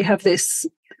I think you have this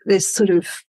sort of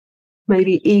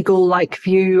maybe eagle-like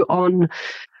view on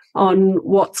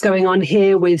what's going on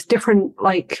here with different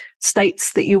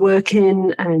states that you work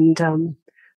in and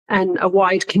a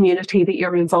wide community that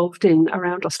you're involved in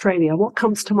around Australia. What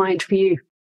comes to mind for you?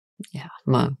 Yeah,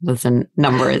 well, there's a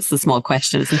number. It's a small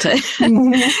question, isn't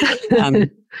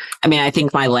it? I mean, I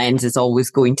think my lens is always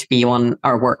going to be on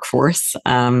our workforce.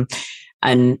 And,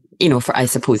 I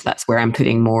suppose that's where I'm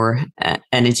putting more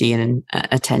energy and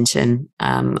attention.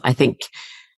 I think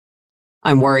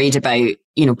I'm worried about,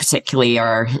 particularly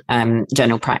our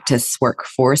general practice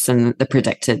workforce and the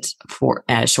predicted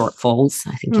shortfalls.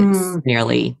 I think it's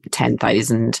nearly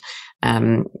 10,000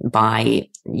 by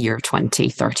year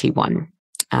 2031.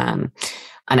 And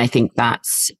I think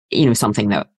that's, something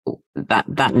that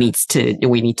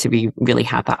we need to be really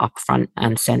have that up front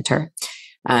and center.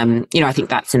 I think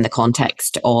that's in the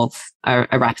context of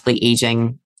a rapidly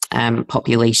aging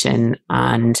population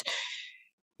and,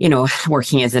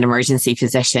 working as an emergency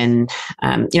physician.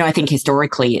 I think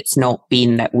historically it's not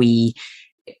been that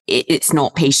it's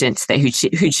not patients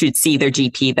who should see their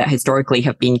GP that historically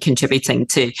have been contributing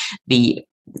to the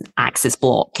access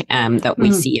block that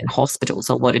we see in hospitals.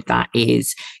 A lot of that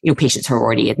is, patients who are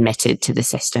already admitted to the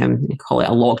system, we call it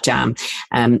a logjam,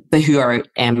 but who are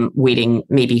waiting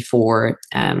maybe for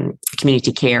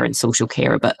community care and social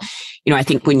care. But, I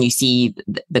think when you see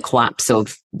the collapse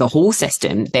of the whole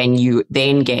system, then you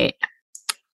get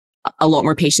a lot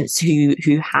more patients who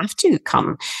have to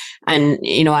come. And,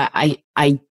 I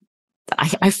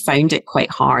found it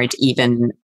quite hard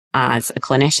even as a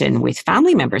clinician with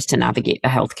family members to navigate the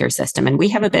healthcare system. And we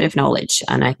have a bit of knowledge.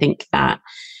 And I think that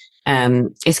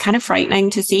is kind of frightening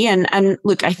to see. And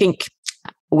look, I think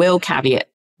we'll caveat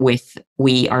with,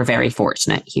 we are very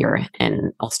fortunate here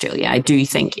in Australia. I do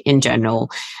think in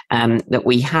general that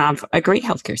we have a great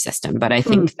healthcare system, but I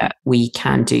think that we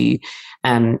can do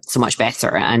so much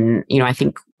better. And, I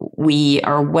think we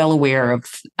are well aware of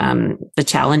the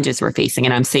challenges we're facing.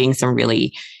 And I'm seeing some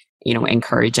really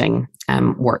encouraging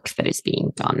work that is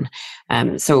being done.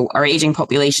 So our aging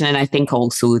population, and I think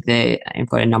also I've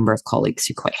got a number of colleagues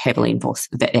who are quite heavily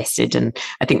invested, and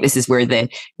I think this is where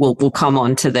we'll come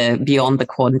on to the beyond the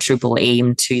quadruple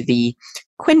aim to the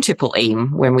quintuple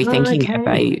aim when we're thinking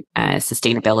about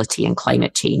sustainability and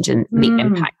climate change and the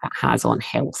impact that has on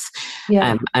health.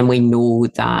 Yeah. And we know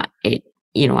that it,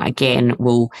 again,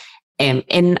 will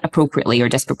inappropriately or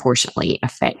disproportionately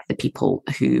affect the people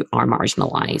who are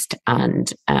marginalised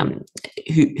and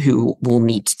who will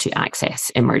need to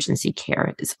access emergency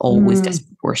care. It's always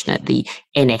disproportionate, the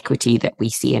inequity that we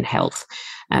see in health.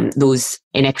 Those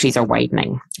inequities are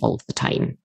widening all of the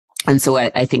time. And so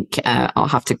I think I'll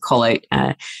have to call out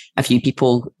a few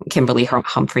people, Dr. Kimberly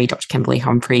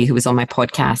Humphrey, who was on my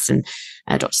podcast, and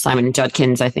Dr. Simon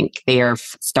Judkins. I think they have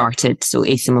started. So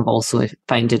ASIM have also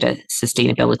founded a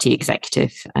sustainability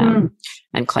executive and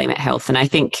climate health. And I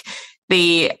think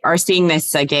they are seeing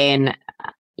this again,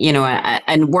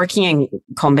 and working in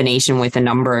combination with a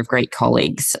number of great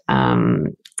colleagues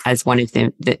as one of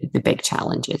the big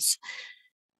challenges.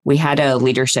 We had a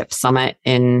leadership summit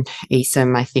in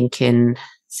ASIM, I think in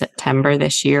September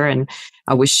this year, and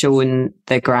I was shown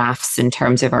the graphs in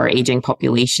terms of our aging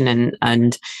population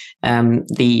and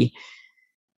the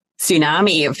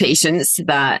tsunami of patients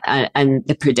and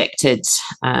the predicted,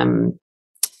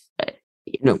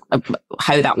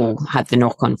 how that will have the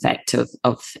knock-on effect of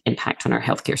impact on our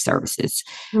healthcare services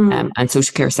and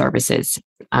social care services.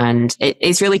 And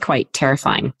it's really quite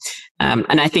terrifying.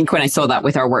 And I think when I saw that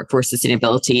with our workforce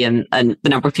sustainability and the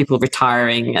number of people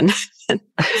retiring, and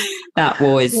that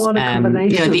was,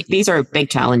 these are big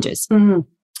challenges. Yeah.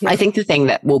 I think the thing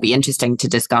that will be interesting to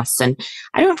discuss, and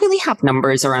I don't really have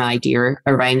numbers or an idea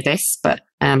around this, but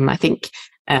I think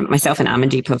myself and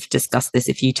Amandeep have discussed this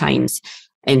a few times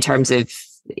in terms of,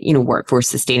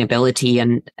 workforce sustainability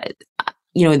and,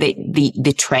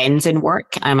 the trends in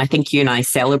work. I think you and I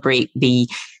celebrate the,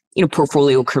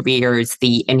 portfolio careers,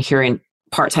 the inherent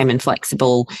part-time and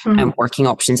flexible working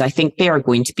options. I think they are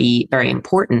going to be very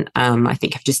important. I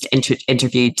think I've just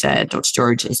interviewed Dr.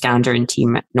 George Iskander and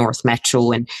team at North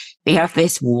Metro, and they have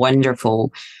this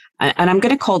wonderful, and I'm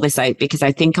going to call this out because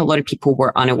I think a lot of people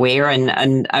were unaware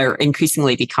and are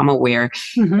increasingly become aware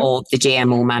of the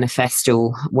JMO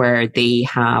manifesto, where they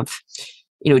have,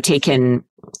 taken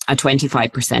a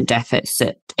 25%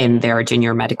 deficit in their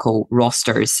junior medical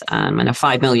rosters, and a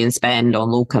 5 million spend on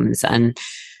locums, and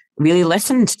really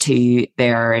listened to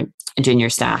their junior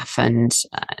staff and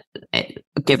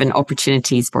given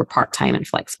opportunities for part-time and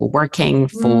flexible working,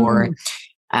 for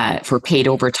paid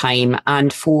overtime,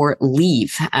 and for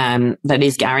leave that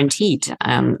is guaranteed.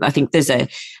 I think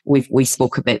we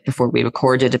spoke a bit before we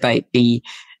recorded about the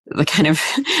kind of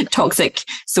toxic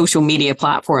social media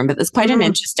platform, but there's quite an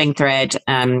interesting thread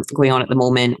going on at the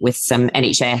moment with some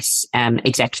NHS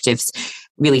executives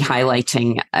really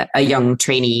highlighting a young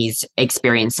trainee's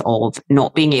experience of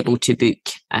not being able to book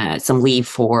some leave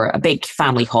for a big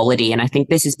family holiday. And I think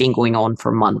this has been going on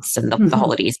for months, and the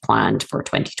holiday is planned for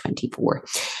 2024.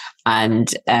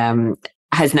 And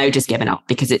has now just given up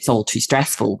because it's all too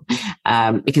stressful,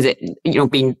 because it,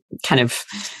 being kind of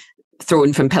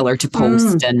thrown from pillar to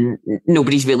post and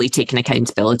nobody's really taken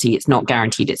accountability. It's not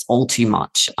guaranteed. It's all too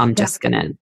much. I'm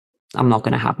not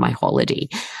going to have my holiday.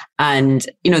 And,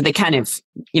 they kind of,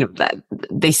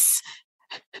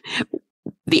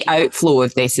 the outflow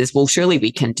of this is, well, surely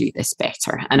we can do this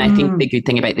better. And I think the good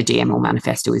thing about the JMO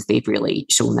manifesto is they've really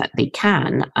shown that they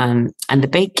can. And the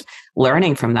big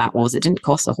learning from that was it didn't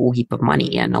cost a whole heap of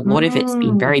money. And a lot of it's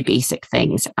been very basic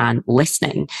things and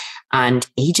listening and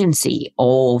agency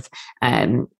of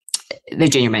the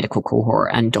junior medical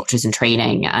cohort and doctors in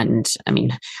training. And I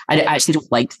mean, I actually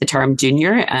don't like the term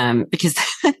junior because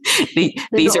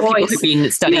these are people who've been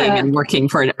studying and working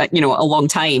for a long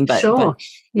time. But,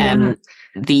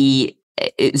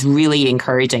 it's really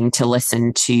encouraging to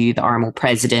listen to the RMO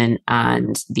president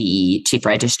and the chief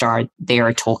registrar. They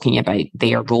are talking about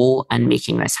their role and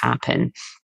making this happen.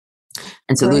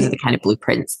 And so those are the kind of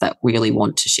blueprints that we really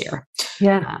want to share.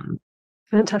 Yeah.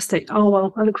 Fantastic. Oh,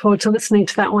 well, I look forward to listening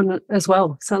to that one as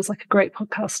well. Sounds like a great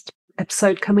podcast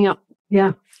episode coming up.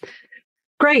 Yeah.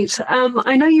 Great.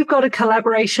 I know you've got a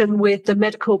collaboration with the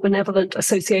Medical Benevolent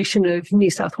Association of New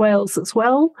South Wales as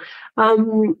well.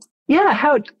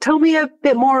 Tell me a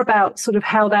bit more about sort of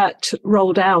how that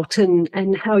rolled out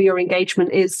and how your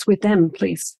engagement is with them,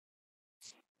 please.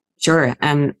 Sure.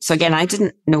 So again, I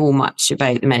didn't know much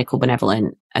about the Medical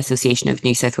Benevolent Association of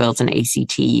New South Wales and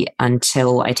ACT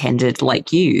until I attended,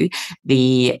 like you,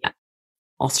 the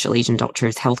Australasian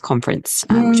Doctors Health Conference,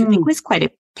 which I think was quite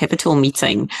a pivotal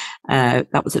meeting.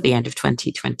 That was at the end of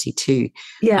 2022.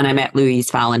 Yeah. And I met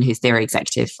Louise Fallon, who's their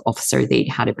executive officer. They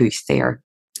had a booth there.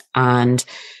 And,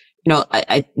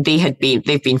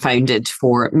 they've been founded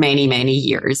for many, many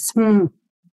years. And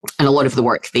a lot of the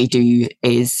work they do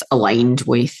is aligned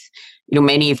with,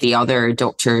 many of the other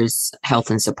doctors' health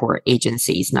and support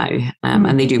agencies now,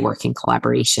 and they do work in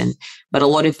collaboration. But a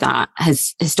lot of that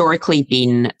has historically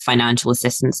been financial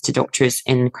assistance to doctors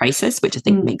in crisis, which I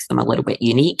think makes them a little bit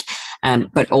unique.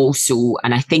 But also,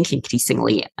 and I think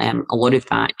increasingly, a lot of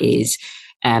that is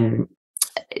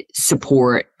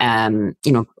support,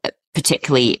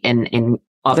 particularly in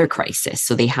other crisis.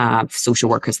 So they have social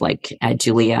workers like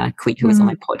Julia Quick, who was on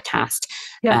my podcast,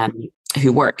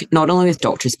 who work not only with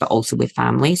doctors, but also with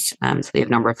families. So they have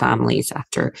a number of families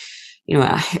after,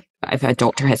 a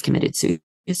doctor has committed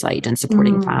suicide and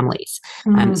supporting families.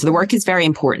 So the work is very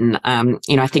important.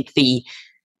 I think the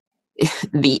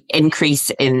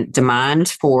increase in demand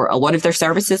for a lot of their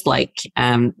services, like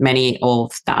many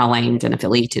of the aligned and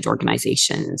affiliated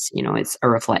organizations, is a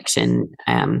reflection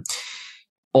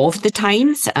of the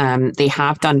times. They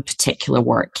have done particular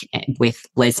work with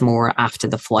Lismore after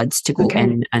the floods to go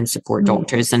in and support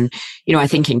doctors. And, I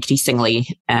think increasingly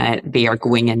they are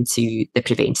going into the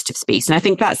preventative space. And I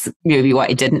think that's maybe what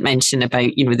I didn't mention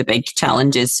about, the big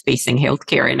challenges facing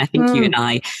healthcare. And I think you and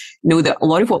I know that a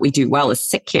lot of what we do well is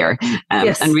sick care.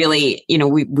 And really,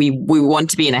 we want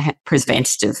to be in a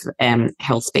preventative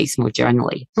health space more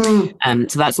generally. So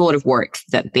that's a lot of work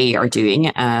that they are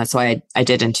doing. So I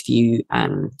did interview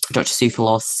Dr. Sue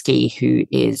Filosky, who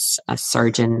is a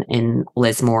surgeon in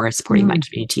Lismore supporting my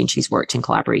community, and she's worked in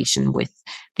collaboration with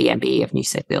the MBA of New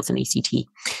South Wales and ACT.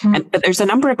 But there's a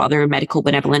number of other medical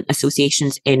benevolent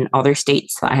associations in other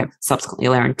states that I have subsequently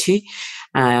learned too.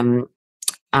 I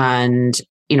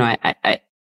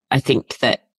think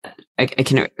that I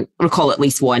can recall at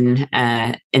least one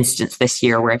instance this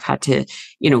year where I've had to,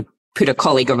 put a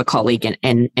colleague of a colleague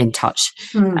in touch.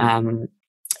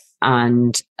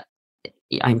 And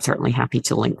I'm certainly happy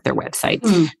to link their website.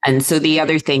 And so the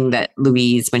other thing that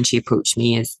Louise, when she approached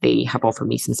me, is they have offered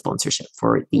me some sponsorship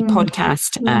for the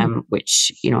podcast,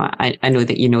 which, I know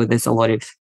that, there's a lot of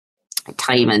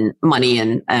time and money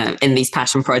in these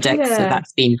passion projects. So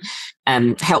that's been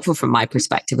helpful from my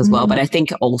perspective as well. But I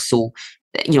think also,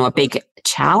 a big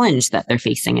challenge that they're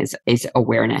facing is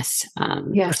awareness.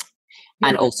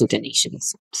 and also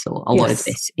donations. So a lot of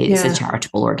this is a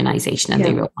charitable organisation, and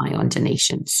they rely on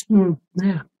donations.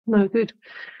 Yeah, no, good.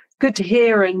 Good to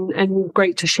hear, and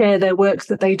great to share their work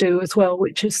that they do as well,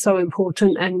 which is so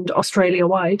important and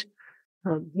Australia-wide.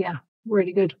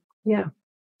 Really good. Yeah.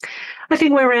 I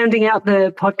think we're rounding out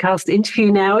the podcast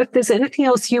interview now. If there's anything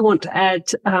else you want to add,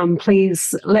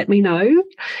 please let me know.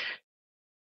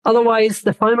 Otherwise,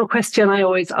 the final question I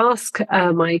always ask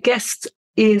my guests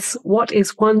is, what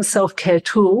is one self-care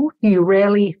tool you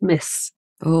rarely miss?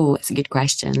 Oh, it's a good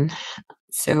question.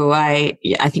 So I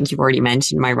think you've already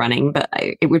mentioned my running, but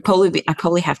I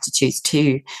probably have to choose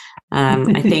two.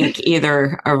 I think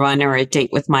either a run or a date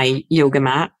with my yoga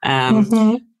mat.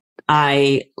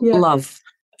 I love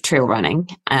trail running.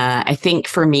 I think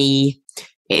for me,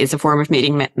 it is a form of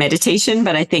meditation,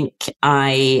 but I think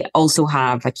I also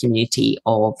have a community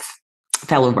of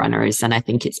fellow runners, and I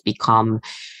think it's become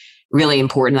really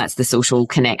important. That's the social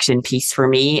connection piece for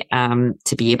me,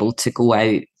 to be able to go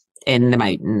out in the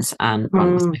mountains and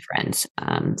run with my friends.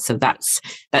 So that's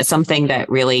something that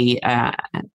really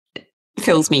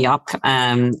fills me up.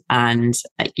 And,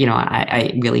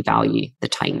 I really value the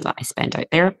time that I spend out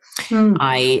there.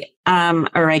 I am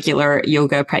a regular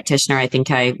yoga practitioner. I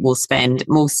think I will spend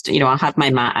I'll have my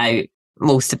mat out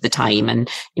most of the time. And,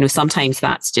 sometimes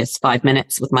that's just 5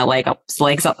 minutes with my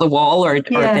legs up the wall or a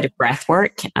bit of breath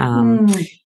work. I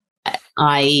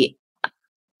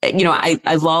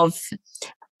love,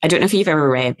 I don't know if you've ever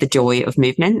read The Joy of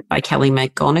Movement by Kelly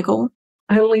McGonigal.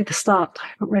 Only the start. I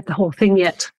haven't read the whole thing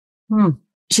yet.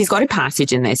 She's got a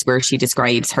passage in this where she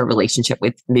describes her relationship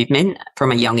with movement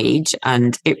from a young age.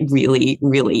 And it really,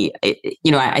 really,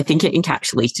 I think it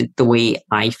encapsulated the way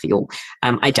I feel.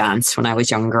 I danced when I was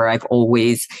younger. I've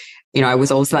always, I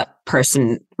was always that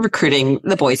person recruiting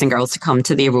the boys and girls to come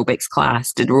to the aerobics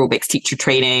class, did aerobics teacher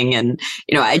training. And,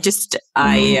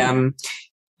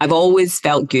 I've always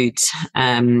felt good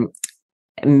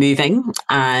moving.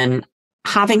 And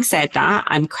having said that,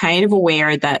 I'm kind of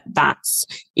aware that that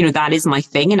is my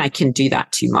thing, and I can do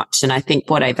that too much. And I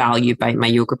think what I value about my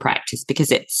yoga practice,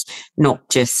 because it's not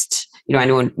just, I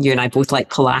know you and I both like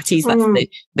Pilates. That's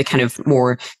the kind of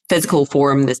more physical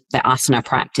form. The asana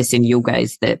practice in yoga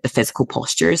is the physical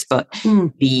postures, but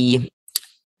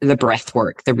the breath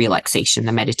work, the relaxation,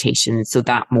 the meditation. So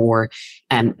that more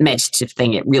meditative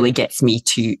thing, it really gets me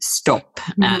to stop.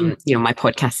 My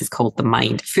podcast is called the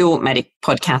Mindful Medic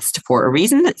Podcast for a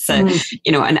reason. It's an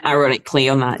ironic play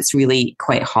on that. It's really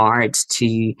quite hard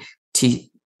to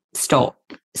stop,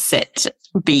 sit,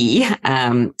 be.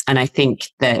 And I think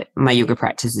that my yoga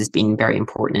practice has been very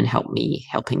important in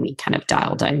helping me kind of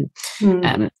dial down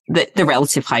the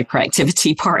relative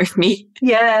hyperactivity part of me.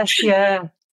 Yes, yeah.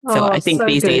 So I think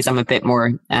these days I'm a bit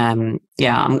more, I'm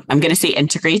going to say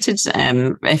integrated,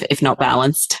 if not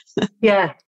balanced.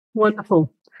 Yeah,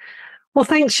 wonderful. Well,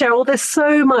 thanks, Cheryl. There's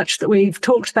so much that we've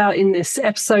talked about in this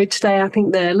episode today. I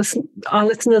think our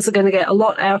listeners are going to get a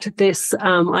lot out of this.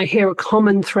 I hear a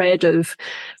common thread of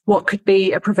what could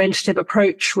be a preventative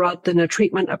approach rather than a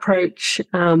treatment approach.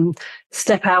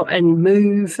 Step out and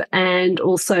move, and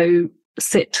also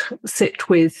sit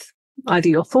with either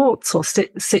your thoughts or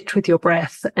sit with your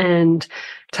breath and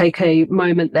take a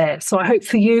moment there. So I hope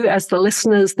for you as the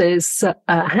listeners, there's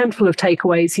a handful of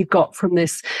takeaways you've got from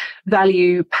this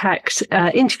value-packed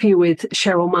interview with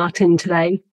Cheryl Martin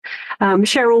today.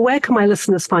 Cheryl, where can my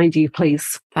listeners find you,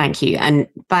 please? Thank you. And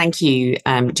thank you,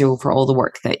 Joe, for all the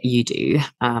work that you do.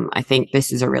 I think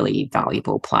this is a really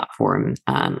valuable platform.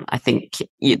 I think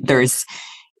there's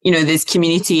this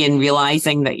community and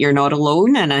realizing that you're not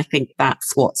alone. And I think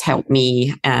that's what's helped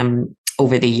me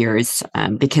over the years,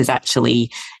 because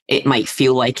actually it might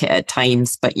feel like it at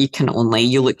times, but you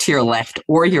look to your left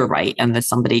or your right and there's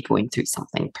somebody going through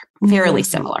something fairly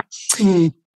similar.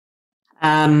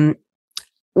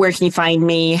 Where can you find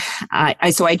me?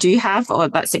 So I do have,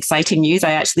 that's exciting news.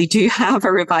 I actually do have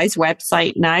a revised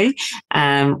website now,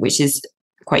 which is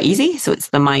quite easy. So it's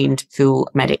the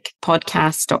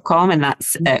mindfulmedicpodcast.com, and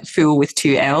that's full with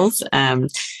 2 L's,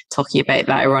 talking about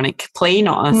that ironic play,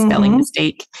 not a spelling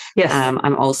mistake. Yes.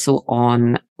 I'm also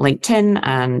on LinkedIn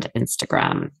and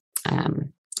Instagram.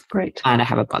 Great. And I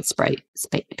have a Buzzsprout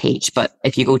page, but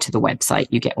if you go to the website,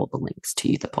 you get all the links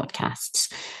to the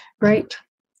podcasts. Great.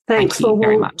 Thanks. Thank you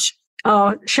very much.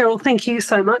 Cheryl, thank you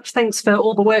so much. Thanks for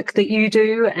all the work that you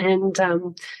do. And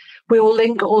we will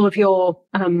link all of your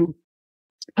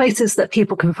places that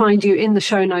people can find you in the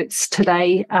show notes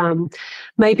today,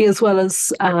 maybe as well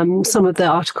as some of the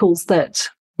articles that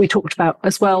we talked about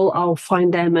as well. I'll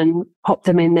find them and pop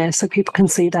them in there so people can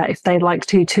see that if they'd like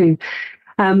to too.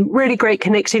 Really great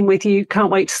connecting with you.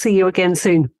 Can't wait to see you again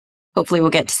soon. hopefully we'll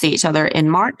get to see each other in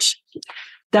March.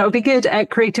 That would be good at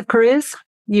Creative Careers.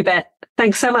 You bet.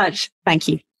 Thanks so much. Thank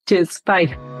you. Cheers.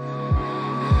 Bye.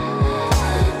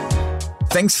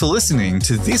 Thanks for listening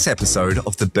to this episode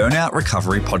of the Burnout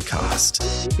Recovery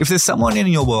Podcast. If there's someone in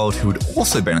your world who would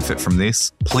also benefit from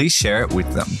this, please share it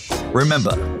with them.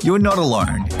 Remember, you're not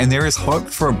alone, and there is hope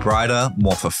for a brighter,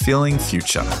 more fulfilling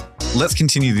future. Let's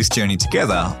continue this journey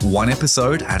together, one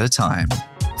episode at a time.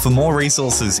 For more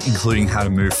resources, including how to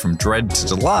move from dread to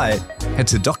delight, head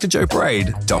to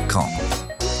drjoebraid.com.